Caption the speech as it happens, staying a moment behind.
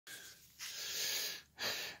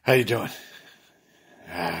How you doing?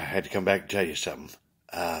 I had to come back and tell you something.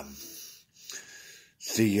 Um,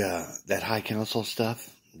 see, that high council stuff,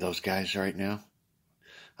 those guys right now,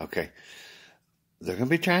 okay, they're going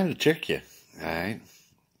to be trying to trick you, all right?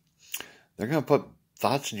 They're going to put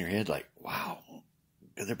thoughts in your head like, wow,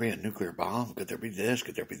 could there be a nuclear bomb? Could there be this?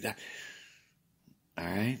 Could there be that? All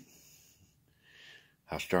right?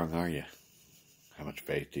 How strong are you? How much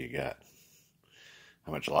faith do you got?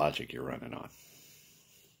 How much logic you're running on?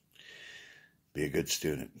 Be a good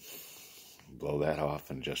student. Blow that off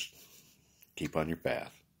and just keep on your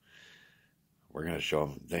path. We're going to show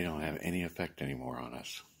them they don't have any effect anymore on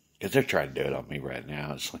us. Because they're trying to do it on me right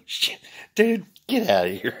now. It's like, shit, dude, get out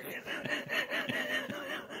of here.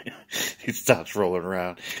 He stops rolling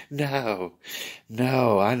around. No,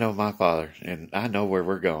 I know my father, and I know where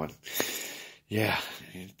we're going. Yeah,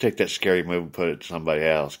 take that scary move and put it to somebody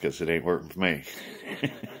else, because it ain't working for me.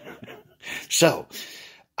 So,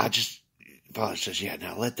 Father says, yeah,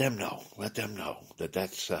 now let them know that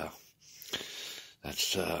that's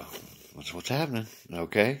what's happening,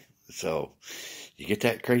 okay? So, you get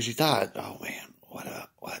that crazy thought, oh man,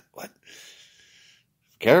 what?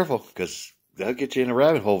 Careful, because they'll get you in a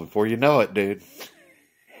rabbit hole before you know it, dude.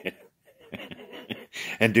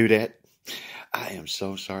 And do that. I am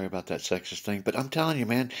so sorry about that sexist thing, but I'm telling you,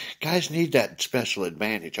 man, guys need that special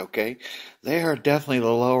advantage, okay? They are definitely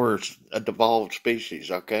the lower evolved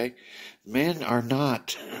species, okay? Men are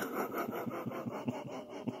not.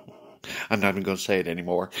 I'm not even going to say it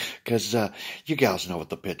anymore, because you gals know what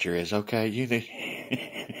the picture is, okay?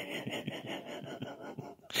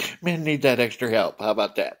 Men need that extra help. How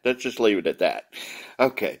about that? Let's just leave it at that.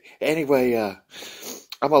 Okay. Anyway,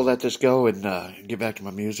 I'm going to let this go and get back to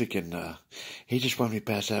my music. And he just wanted me to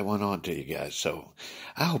pass that one on to you guys. So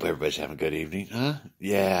I hope everybody's having a good evening, huh?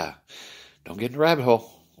 Yeah. Don't get in the rabbit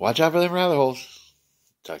hole. Watch out for them rabbit holes.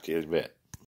 Talk to you in a bit.